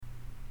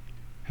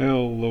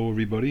Hello,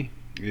 everybody.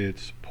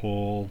 It's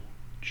Paul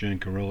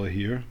Jancarella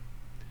here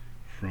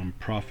from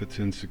Profits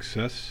and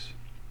Success,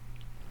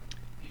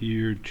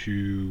 here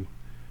to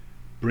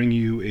bring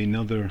you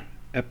another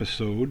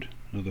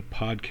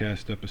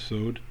podcast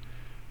episode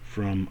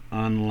from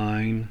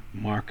Online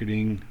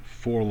Marketing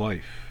for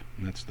Life.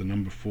 And that's the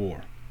number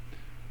 4,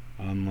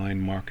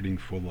 Online Marketing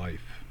for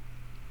Life.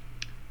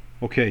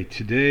 Okay,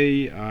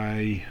 today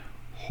I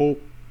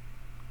hope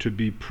to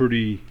be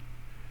pretty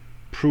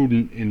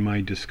prudent in my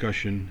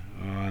discussion,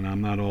 and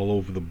I'm not all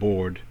over the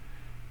board.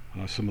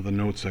 Some of the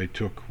notes I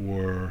took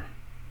were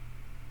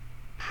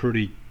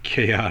pretty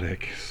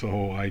chaotic,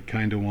 so I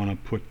kind of want to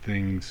put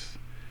things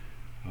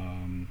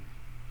in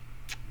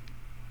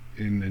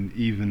an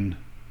even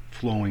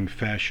flowing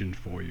fashion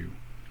for you.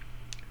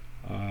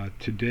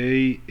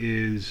 Today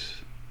is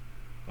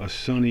a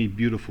sunny,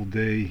 beautiful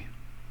day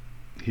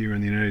here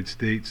in the United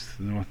States,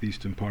 the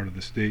northeastern part of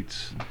the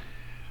states.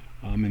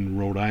 I'm in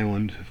Rhode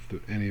Island,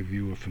 if any of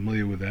you are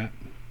familiar with that.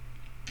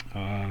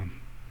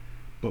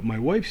 But my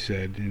wife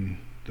said, and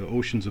the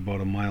ocean's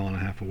about 1.5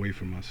 miles away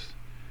from us,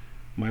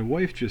 my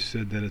wife just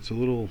said that it's a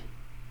little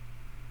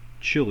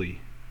chilly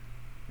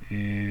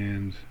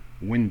and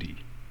windy.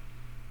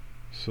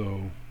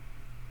 So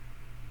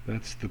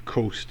that's the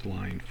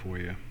coastline for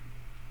you.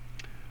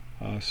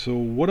 So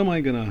what am I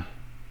going to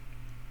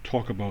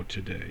talk about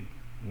today?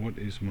 What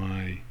is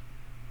my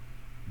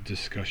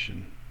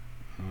discussion?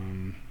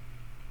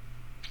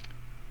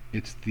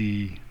 It's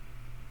the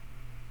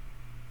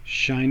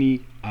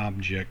shiny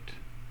object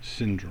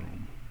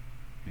syndrome,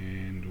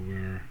 and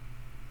we're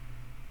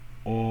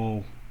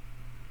all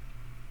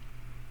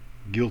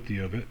guilty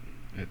of it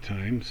at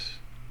times,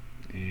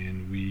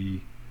 and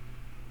we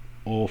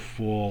all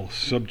fall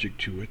subject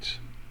to it.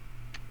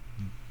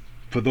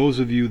 For those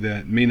of you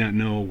that may not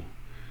know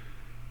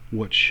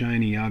what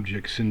shiny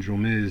object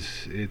syndrome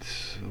is,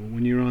 it's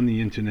when you're on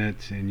the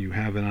internet and you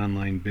have an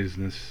online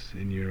business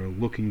and you're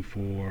looking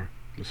for,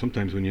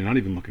 sometimes when you're not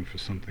even looking for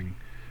something,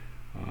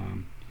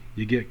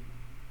 you get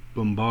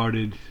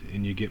bombarded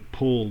and you get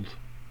pulled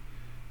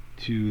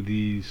to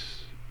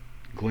these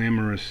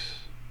glamorous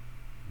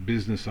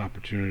business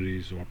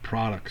opportunities or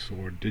products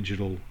or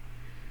digital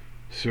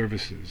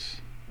services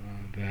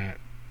that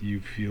you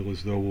feel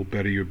as though will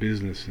better your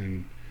business,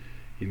 and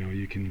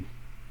you can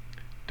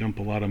dump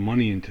a lot of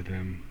money into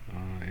them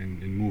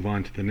and move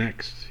on to the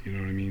next. You know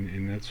what I mean?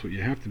 And that's what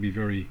you have to be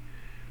very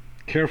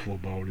careful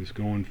about, is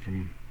going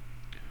from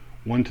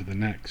one to the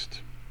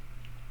next.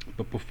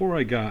 But before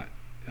I get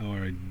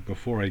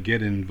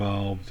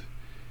involved,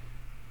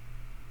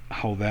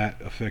 how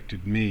that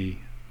affected me,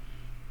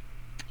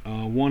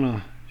 I want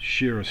to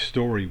share a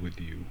story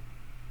with you.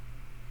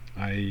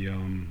 I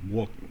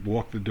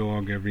walk the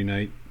dog every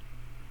night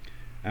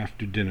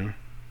after dinner,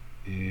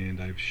 and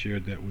I've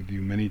shared that with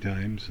you many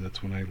times.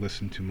 That's when I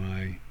listen to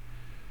my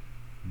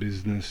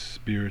business,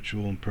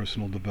 spiritual, and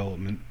personal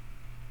development,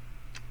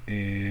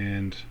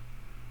 and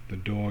the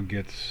dog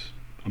gets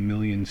a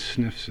million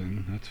sniffs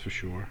in, that's for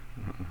sure.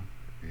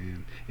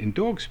 And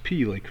dogs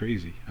pee like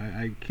crazy.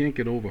 I can't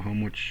get over how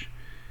much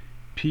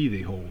pee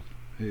they hold.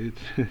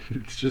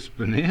 It's just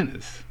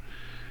bananas.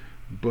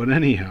 But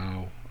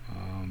anyhow,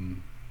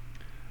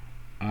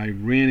 I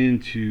ran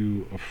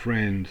into a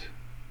friend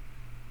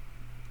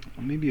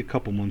maybe a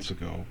couple months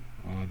ago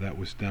that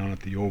was down at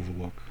the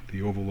Overlook.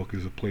 The Overlook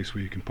is a place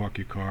where you can park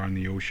your car, and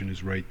the ocean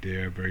is right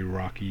there, very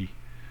rocky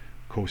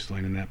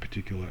coastline in that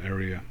particular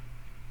area.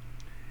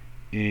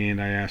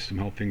 And I asked him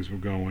how things were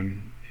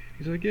going.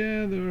 He's like,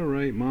 yeah, they're all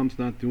right. Mom's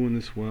not doing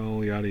this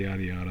well, yada,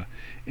 yada, yada.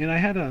 And I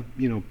had a,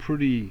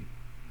 pretty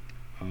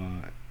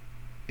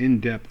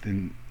in-depth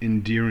and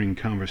endearing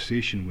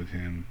conversation with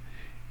him.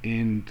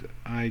 And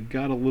I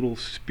got a little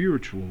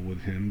spiritual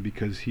with him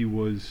because he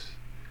was,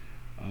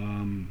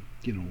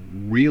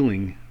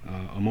 reeling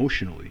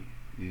emotionally.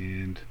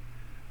 And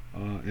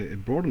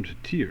it brought him to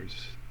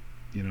tears,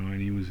 and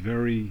he was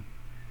very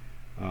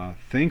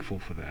thankful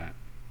for that,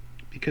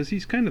 because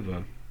he's kind of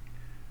a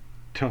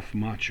tough,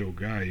 macho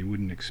guy. You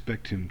wouldn't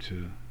expect him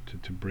to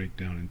break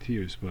down in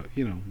tears. But,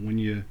 when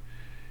you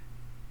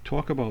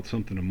talk about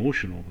something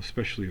emotional,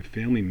 especially a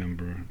family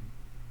member,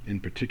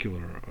 in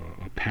particular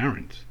a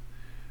parent,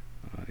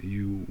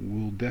 you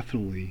will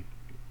definitely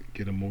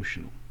get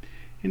emotional.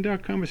 And our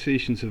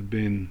conversations have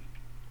been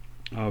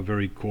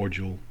very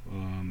cordial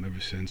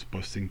ever since,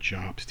 busting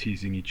chops,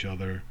 teasing each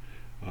other.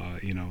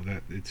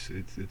 That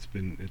it's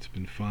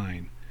been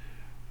fine.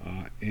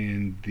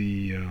 And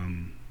the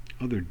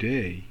other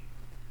day,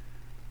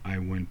 I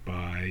went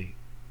by,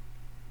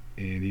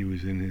 and he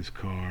was in his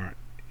car,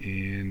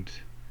 and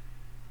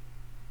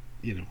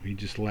he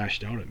just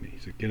lashed out at me. He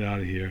said, "Get out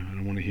of here! I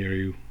don't want to hear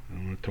you. I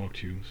don't want to talk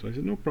to you." So I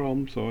said, "No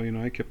problem." So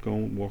I kept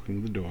going, walking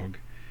with the dog.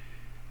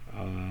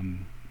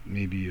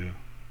 Maybe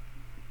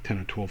 10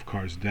 or 12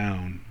 cars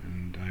down,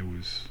 and I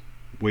was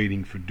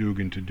waiting for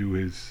Dugan to do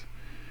his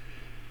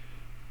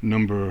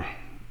number,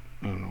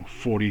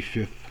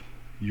 45th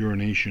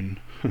urination.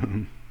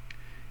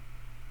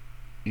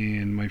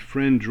 And my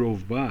friend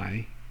drove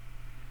by,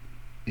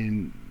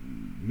 and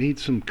made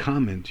some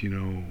comment,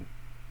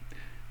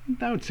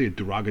 I would say a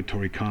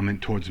derogatory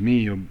comment towards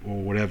me or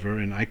whatever,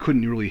 and I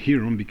couldn't really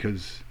hear him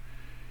because,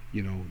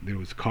 there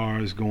was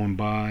cars going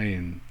by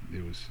and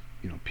there was,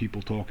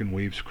 people talking,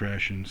 waves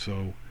crashing,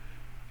 so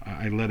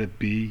I let it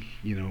be,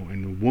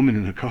 and the woman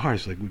in the car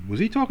is like, was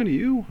he talking to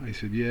you? I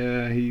said,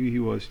 yeah, he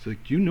was. She's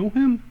like, do you know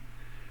him?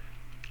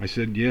 I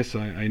said, yes,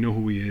 I know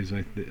who he is.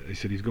 I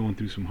said, he's going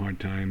through some hard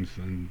times.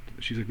 And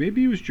she's like,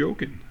 maybe he was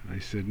joking. I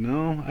said,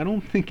 no, I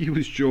don't think he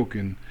was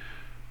joking.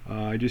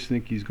 I just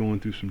think he's going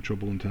through some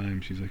troubling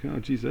times. She's like, oh,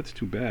 geez, that's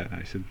too bad.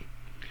 I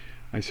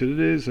said, it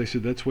is. I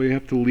said, that's why you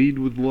have to lead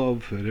with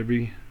love at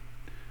every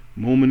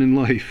moment in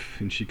life.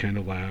 And she kind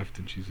of laughed,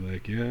 and she's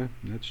like, yeah,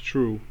 that's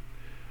true.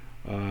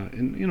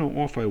 And,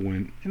 off I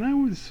went. And I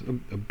was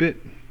a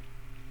bit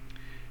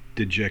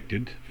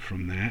dejected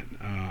from that.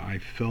 I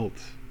felt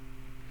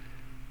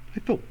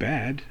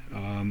bad,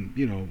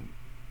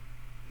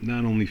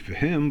 not only for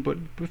him, but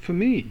for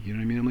me. You know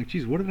what I mean? I'm like,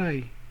 geez, what did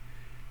I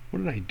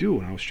do?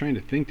 And I was trying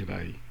to think, did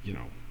I,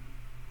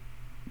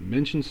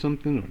 mention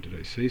something, or did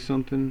I say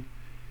something?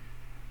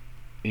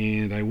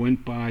 And I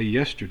went by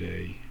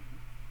yesterday,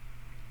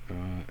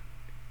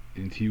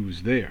 and he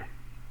was there.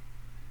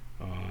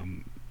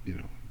 Um, you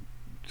know,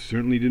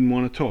 Certainly didn't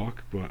want to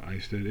talk, but I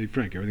said, hey,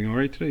 Frank, everything all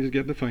right today? He said,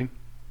 yeah, they're fine.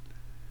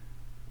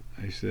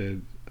 I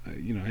said,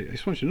 I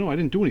just want you to know I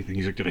didn't do anything.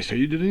 He's like, did I say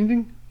you did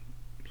anything?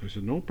 So I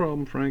said, no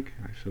problem, Frank.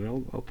 I said,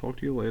 I'll talk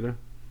to you later.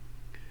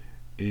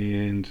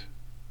 And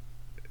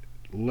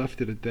left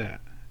it at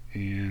that.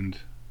 And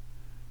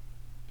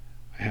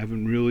I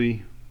haven't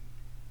really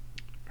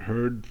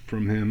heard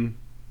from him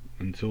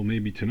until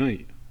maybe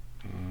tonight,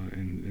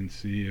 and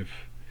see if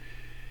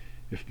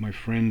my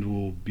friend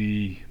will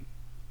be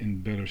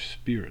in better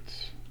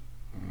spirits.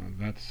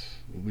 That's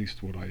at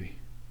least what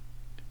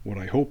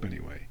I hope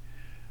anyway.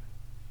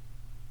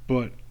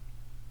 But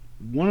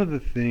one of the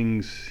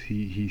things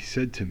he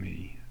said to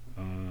me,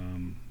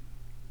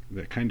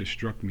 that kind of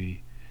struck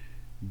me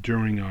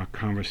during our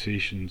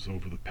conversations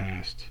over the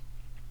past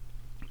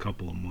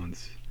couple of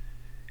months.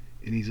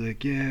 And he's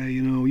like, yeah,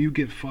 you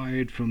get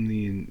fired from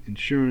the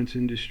insurance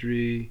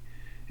industry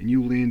and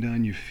you land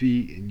on your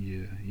feet and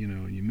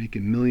you're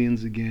making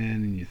millions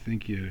again and you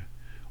think you're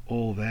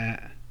all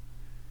that.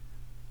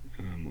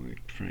 And I'm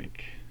like,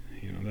 Frank,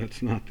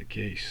 that's not the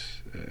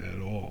case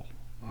at all.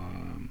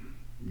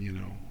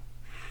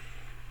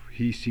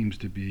 He seems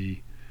to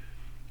be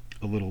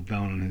a little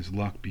down on his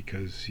luck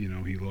because, he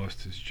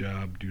lost his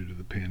job due to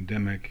the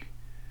pandemic.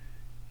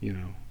 He's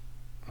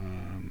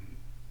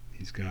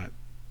got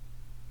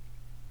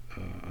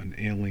an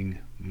ailing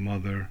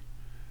mother,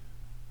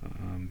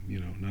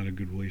 not a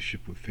good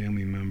relationship with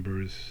family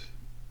members,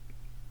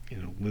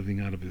 living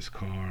out of his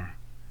car.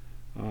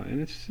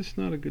 And it's just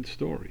not a good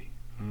story.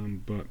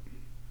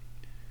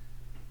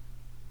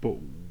 But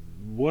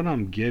what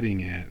I'm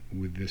getting at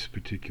with this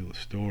particular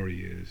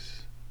story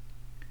is,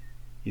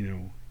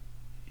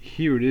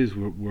 here it is,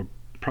 we're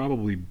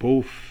probably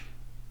both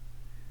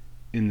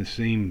in the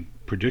same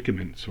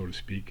predicament, so to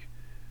speak,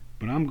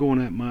 but I'm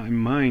going at my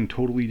mind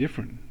totally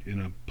different,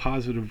 in a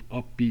positive,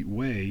 upbeat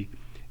way,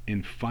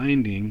 and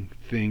finding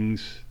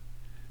things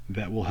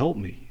that will help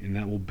me and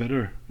that will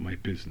better my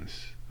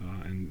business.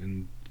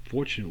 And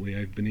fortunately,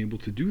 I've been able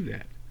to do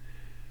that.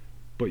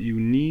 But you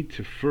need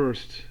to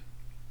first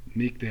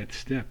make that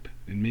step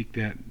and make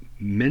that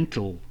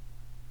mental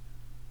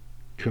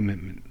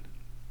commitment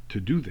to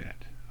do that.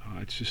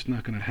 It's just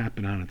not going to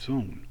happen on its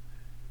own.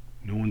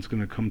 No one's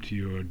going to come to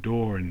your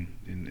door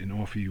and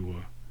offer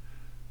you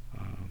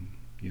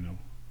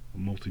a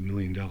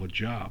multi-million-dollar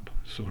job,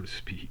 so to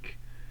speak.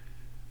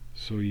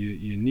 So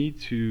you need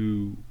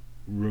to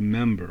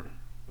remember,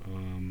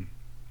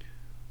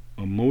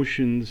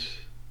 emotions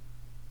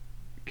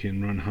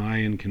can run high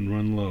and can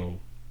run low,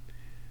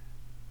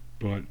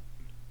 but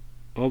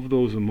of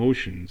those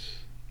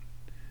emotions,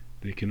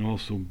 they can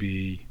also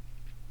be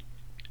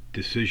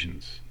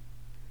decisions.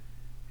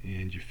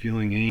 And you're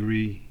feeling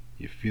angry,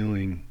 you're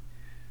feeling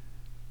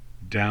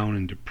down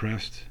and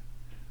depressed.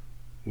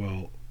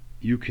 Well,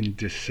 you can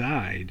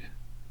decide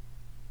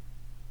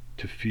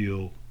to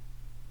feel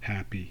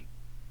happy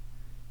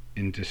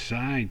and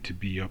decide to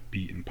be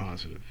upbeat and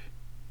positive.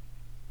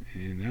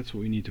 And that's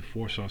what we need to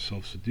force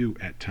ourselves to do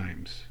at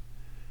times.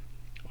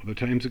 Other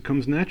times it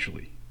comes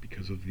naturally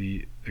because of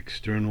the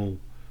external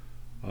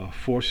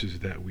forces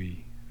that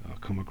we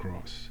come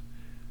across.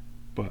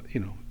 But,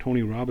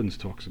 Tony Robbins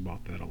talks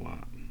about that a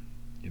lot.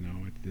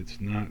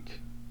 It's not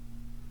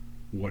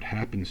what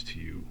happens to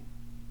you.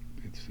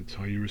 It's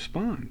how you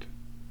respond.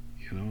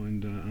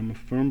 And I'm a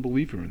firm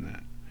believer in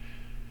that.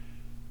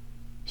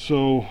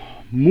 So,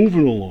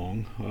 moving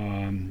along,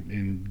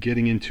 and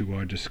getting into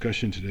our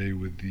discussion today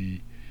with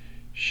the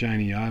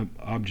shiny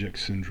object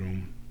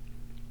syndrome,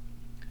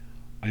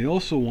 I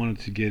also wanted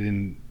to get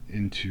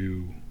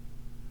into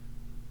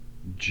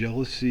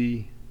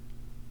jealousy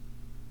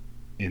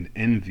and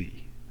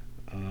envy.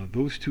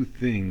 Those two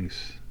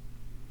things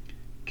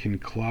can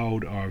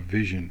cloud our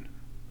vision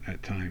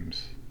at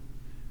times.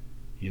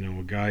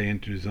 A guy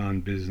enters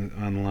on business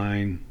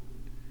online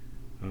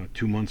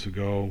 2 months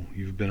ago.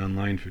 You've been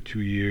online for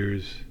 2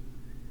 years,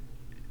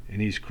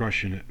 and he's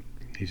crushing it.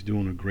 He's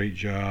doing a great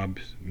job,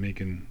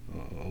 making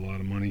a lot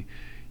of money.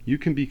 You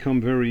can become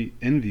very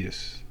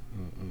envious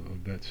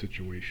of that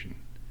situation.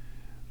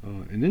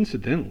 And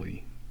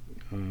incidentally,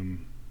 I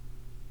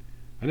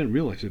didn't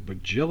realize it,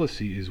 but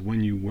jealousy is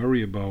when you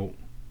worry about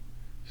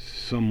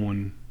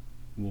someone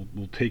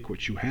will take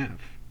what you have.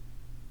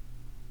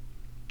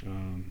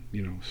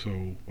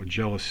 So a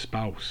jealous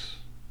spouse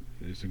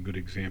is a good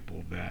example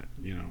of that.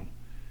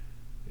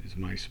 Is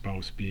my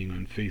spouse being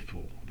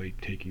unfaithful? Are they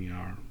taking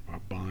our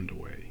bond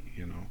away?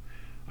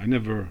 I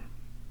never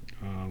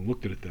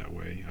looked at it that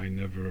way. I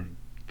never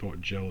thought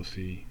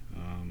jealousy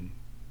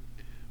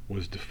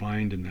was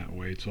defined in that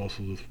way. It's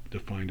also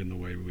defined in the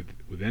way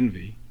with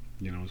envy.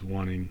 As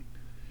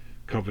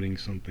coveting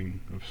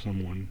something of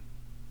someone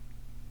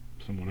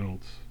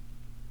else,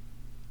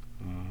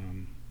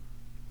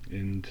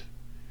 and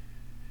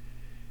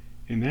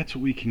that's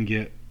what we can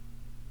get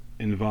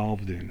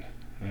involved in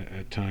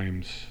at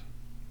times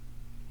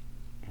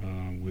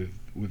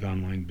with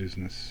online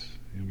business.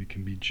 We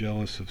can be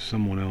jealous of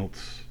someone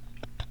else,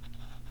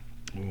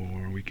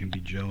 or we can be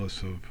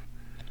jealous of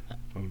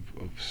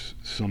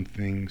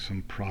something,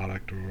 some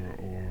product,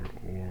 or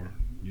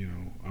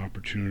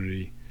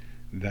opportunity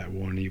that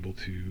we're unable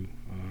to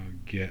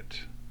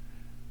get.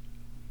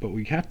 But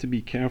we have to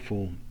be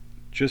careful,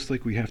 just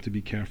like we have to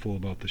be careful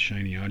about the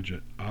shiny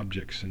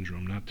object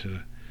syndrome, not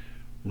to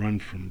run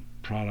from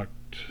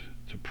product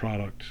to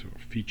product or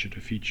feature to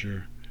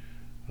feature.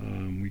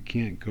 We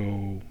can't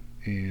go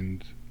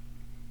and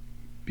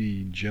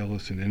be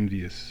jealous and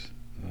envious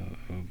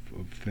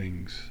of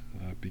things,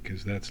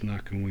 because that's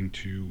not going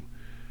to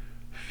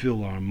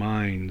fill our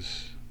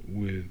minds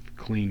with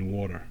clean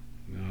water.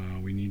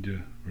 We need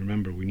to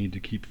remember, we need to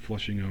keep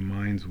flushing our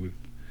minds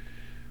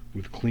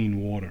with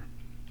clean water,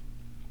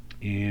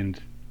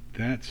 and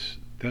that's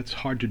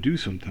hard to do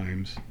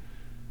sometimes.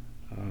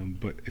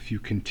 But if you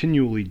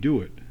continually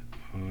do it,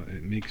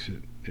 it makes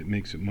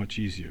it much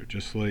easier.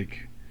 Just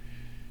like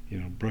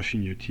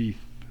brushing your teeth.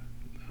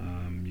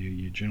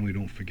 You generally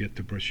don't forget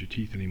to brush your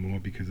teeth anymore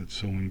because it's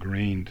so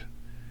ingrained.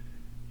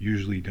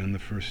 Usually done the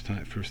first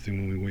thing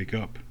when we wake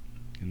up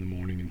in the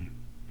morning, and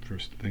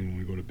first thing when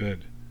we go to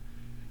bed.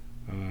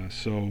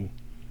 So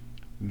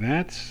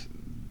that's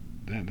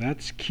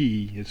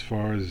key as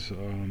far as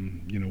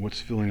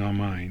what's filling our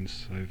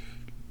minds. I've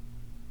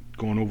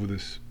gone over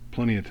this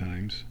plenty of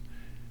times.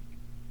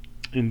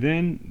 And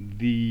then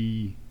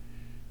the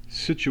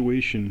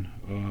situation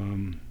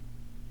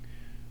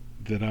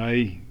that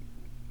I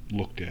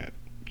looked at.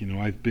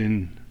 I've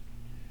been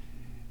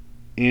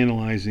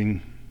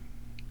analyzing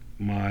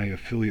my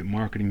affiliate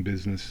marketing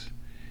business,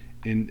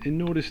 and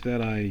noticed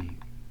that I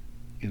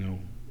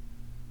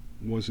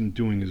wasn't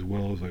doing as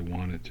well as I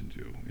wanted to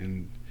do.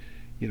 And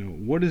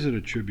what is it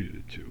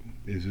attributed to?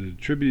 Is it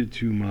attributed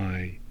to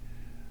my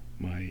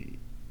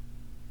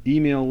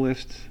email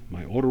list,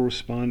 my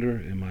autoresponder?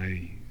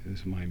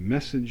 Is my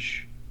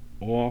message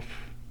off?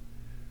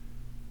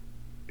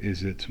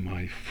 Is it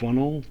my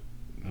funnel?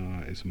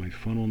 Is my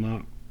funnel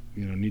not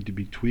need to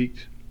be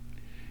tweaked?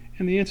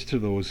 And the answer to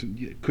those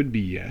could be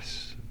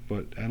yes,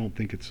 but I don't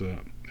think it's a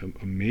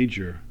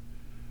major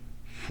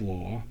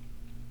flaw.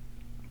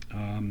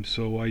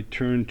 So I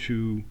turn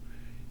to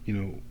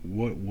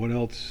what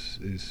else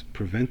is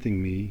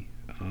preventing me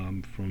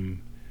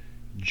from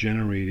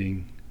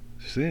generating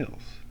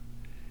sales.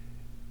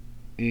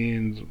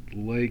 And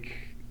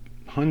like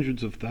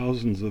hundreds of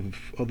thousands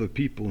of other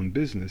people in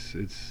business,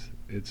 it's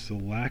a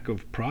lack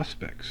of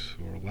prospects,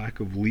 or a lack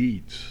of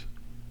leads,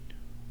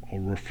 or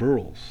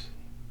referrals,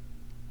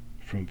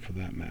 for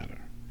that matter.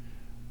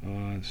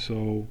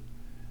 So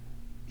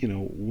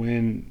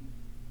when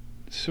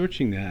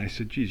searching that, I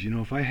said, geez,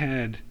 if I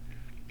had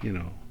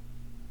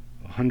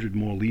 100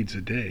 more leads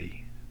a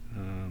day,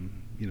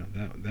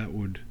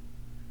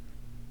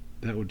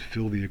 that would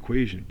fill the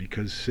equation,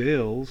 because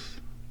sales,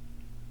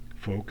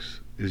 folks,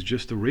 is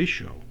just a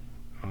ratio.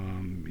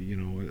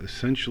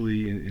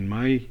 Essentially in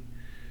my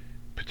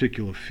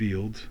particular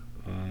field,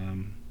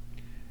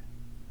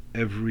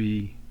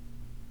 every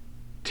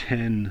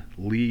 10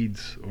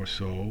 leads or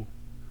so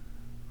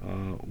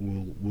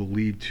will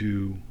lead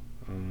to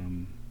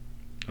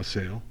a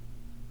sale,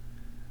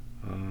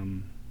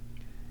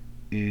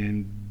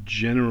 and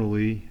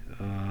generally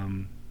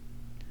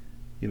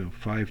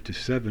 5 to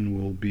 7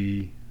 will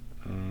be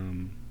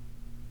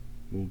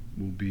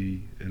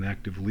an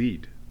active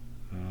lead.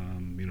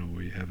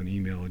 Where you have an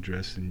email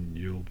address and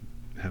you'll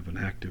have an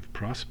active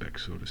prospect,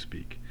 so to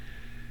speak,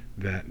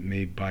 that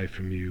may buy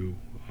from you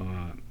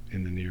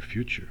in the near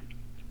future.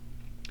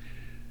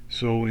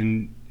 So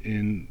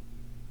in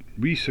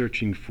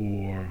researching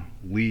for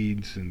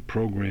leads and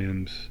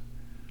programs,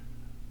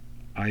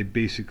 I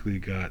basically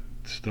got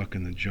stuck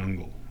in the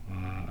jungle.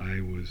 I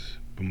was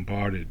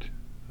bombarded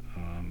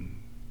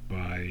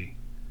by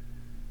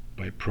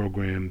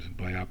programs,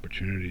 by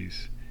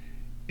opportunities,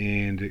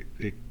 and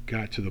it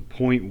got to the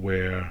point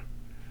where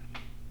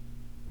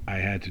I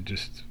had to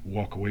just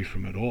walk away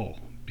from it all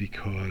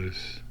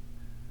because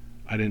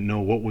I didn't know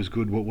what was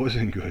good, what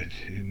wasn't good,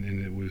 and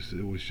it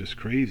was just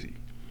crazy.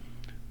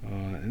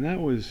 And that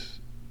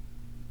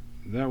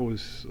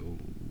was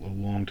a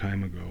long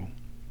time ago.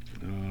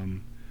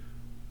 Um,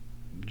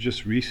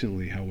 just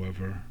recently,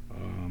 however,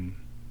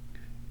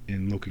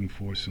 in looking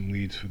for some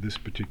leads for this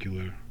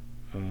particular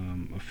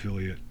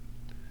affiliate,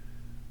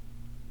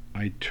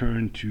 I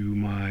turned to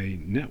my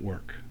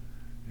network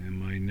and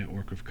my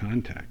network of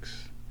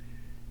contacts.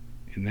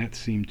 And that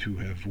seemed to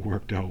have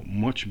worked out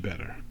much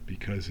better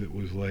because it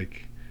was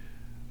like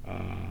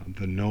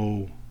the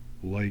know,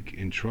 like,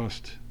 and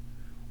trust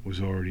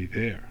was already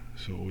there.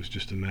 So it was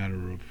just a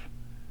matter of,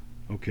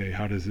 okay,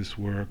 how does this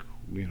work?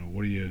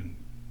 What do you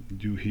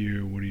do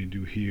here? What do you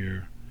do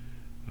here?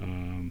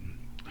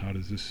 How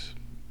does this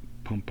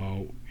pump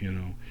out?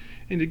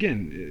 And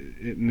again,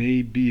 it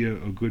may be a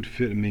good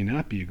fit, it may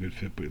not be a good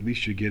fit, but at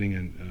least you're getting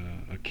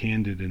a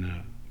candid and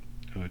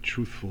a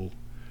truthful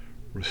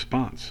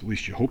response. At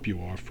least you hope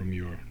you are from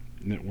your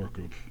network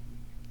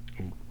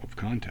of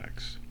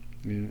contacts.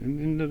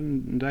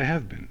 And I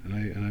have been,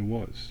 and I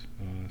was.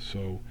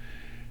 So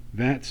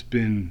that's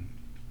been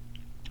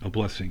a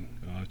blessing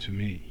to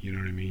me. You know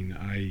what I mean?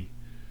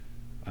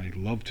 I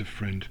love to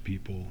friend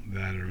people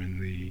that are in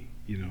the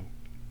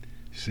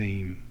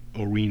same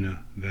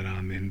arena that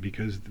I'm in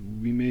because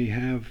we may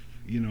have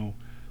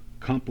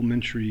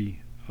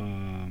complementary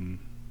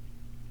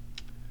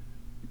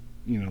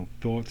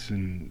thoughts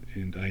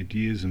and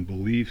ideas and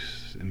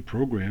beliefs and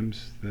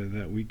programs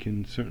that we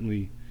can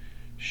certainly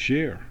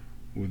share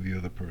with the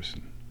other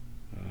person.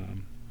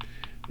 Um,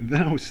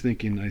 then I was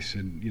thinking, I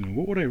said,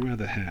 what would I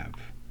rather have?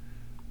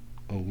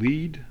 A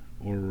lead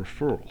or a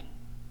referral?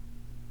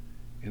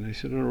 And I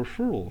said, a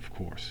referral, of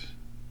course.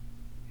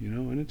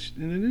 And it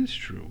is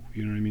true.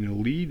 You know what I mean? A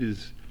lead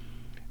is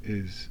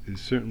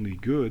certainly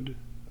good,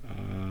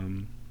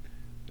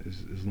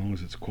 as long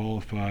as it's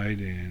qualified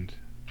and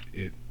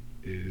it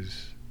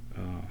is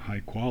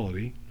high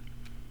quality.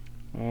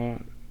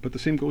 But the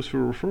same goes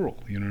for a referral.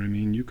 You know what I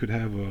mean? You could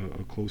have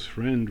a close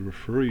friend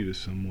refer you to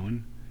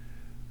someone,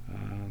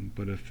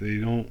 but if they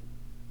don't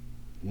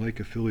like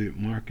affiliate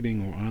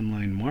marketing or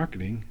online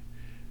marketing,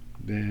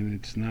 then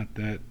it's not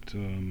that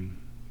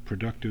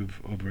productive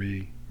of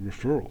a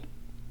referral.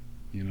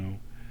 You know,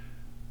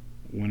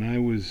 when I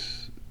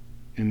was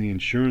in the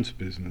insurance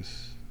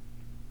business,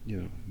 you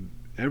know,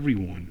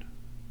 everyone,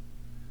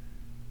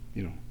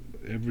 you know,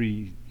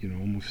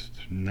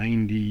 almost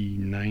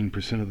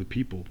 99% of the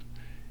people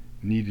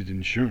needed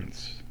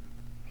insurance.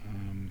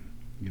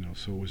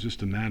 So it was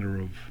just a matter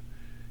of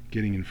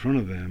getting in front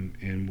of them.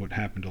 And what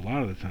happened a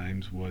lot of the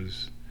times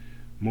was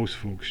most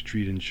folks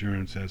treat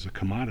insurance as a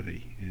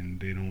commodity, and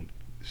they don't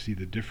see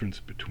the difference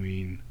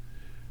between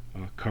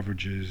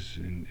coverages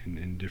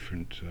and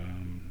different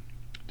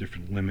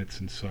limits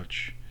and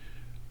such.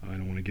 I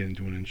don't want to get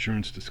into an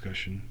insurance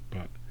discussion,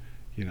 but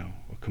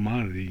a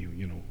commodity,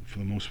 for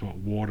the most part,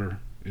 water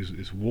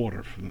is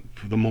water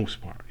for the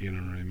most part. You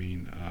know what I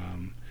mean?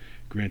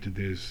 Granted,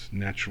 there's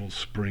natural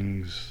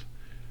springs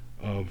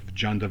of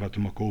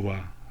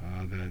Jandavatmakova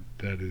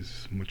that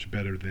is much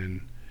better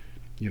than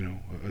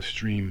a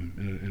stream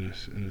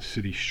in a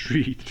city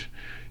street.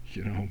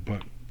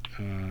 But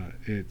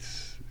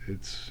it's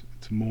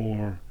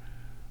more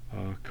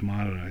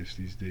commoditized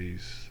these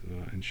days,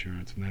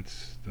 insurance, and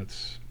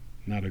that's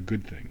not a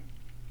good thing.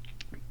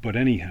 But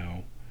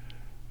anyhow,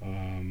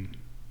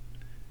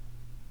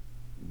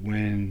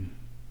 when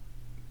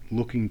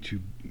looking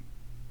to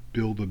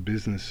build a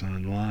business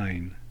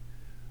online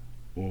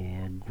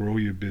or grow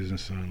your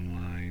business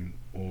online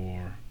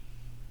or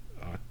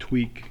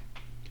tweak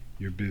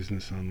your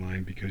business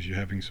online because you're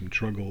having some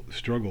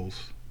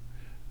struggles,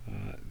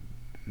 uh,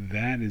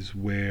 that is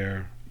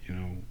where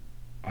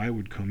I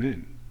would come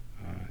in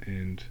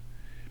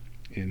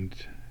and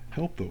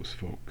help those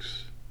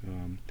folks.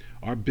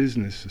 Our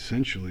business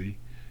essentially,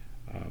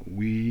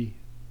 we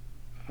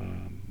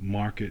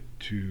market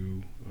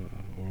to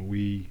or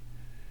we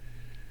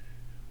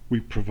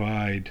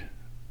provide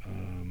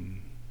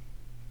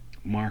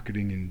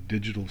marketing and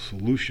digital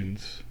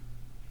solutions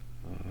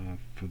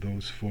for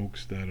those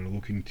folks that are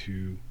looking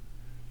to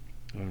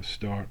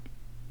start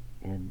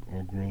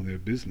or grow their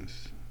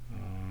business.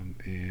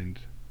 And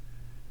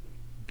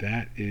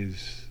that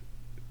is,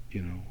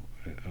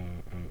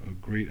 a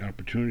great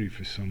opportunity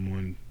for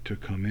someone to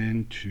come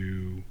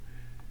into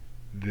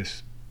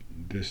this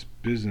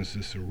business,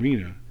 this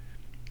arena,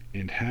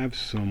 and have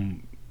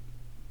some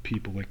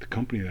people like the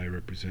company that I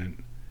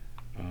represent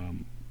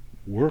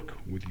work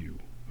with you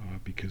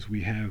because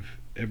we have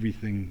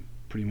everything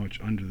pretty much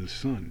under the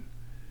sun.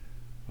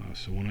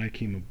 So when I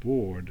came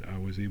aboard, I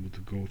was able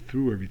to go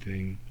through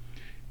everything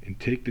and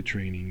take the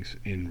trainings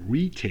and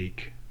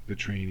retake the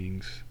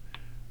trainings.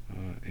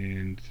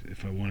 And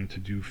if I wanted to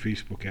do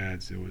Facebook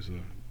ads, there was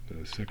a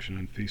section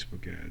on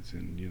Facebook ads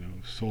and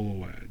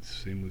solo ads,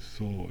 same with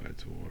solo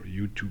ads or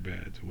YouTube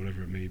ads or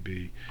whatever it may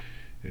be.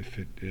 If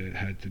it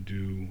had to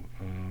do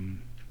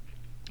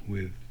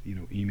with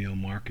email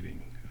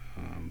marketing,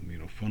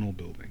 funnel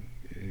building,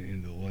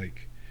 and the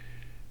like.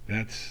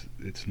 It's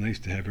nice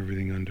to have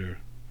everything under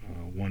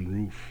one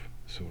roof,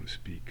 so to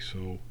speak.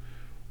 So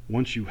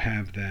once you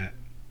have that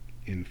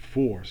in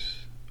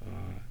force,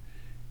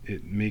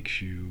 it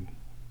makes you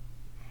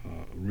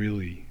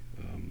really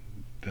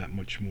that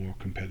much more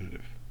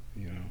competitive,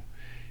 you know.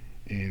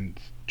 And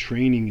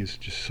training is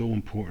just so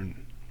important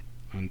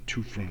on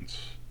two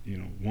fronts. You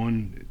know,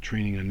 one,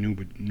 training on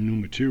new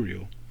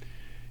material,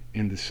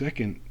 and the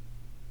second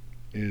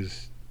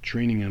is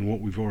training on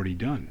what we've already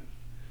done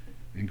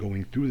and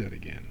going through that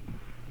again.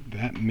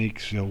 That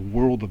makes a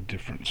world of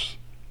difference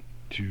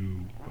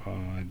to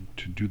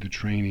do the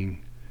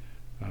training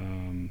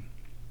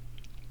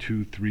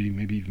two, three,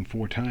 maybe even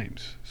four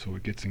times, so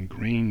it gets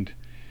ingrained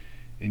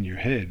in your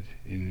head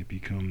and it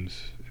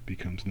becomes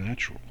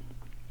natural.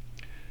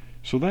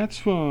 So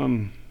that's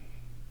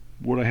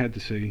what I had to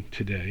say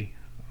today.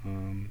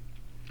 Um,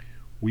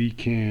 we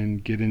can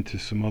get into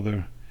some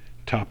other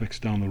topics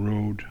down the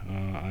road.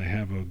 I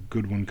have a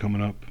good one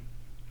coming up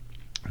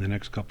in the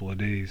next couple of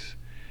days.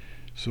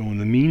 So in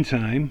the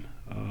meantime,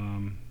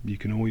 you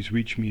can always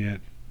reach me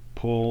at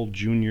Paul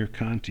Jr.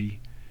 Conti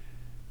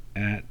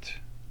at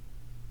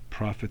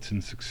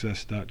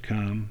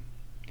profitsandsuccess.com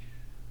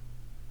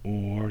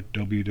or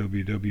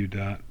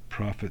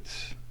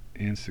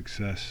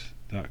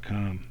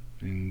www.profitsandsuccess.com,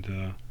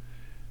 and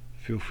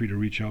feel free to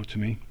reach out to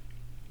me.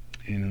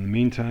 And in the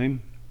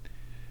meantime,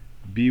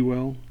 be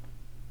well,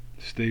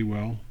 stay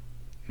well,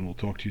 and we'll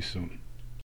talk to you soon.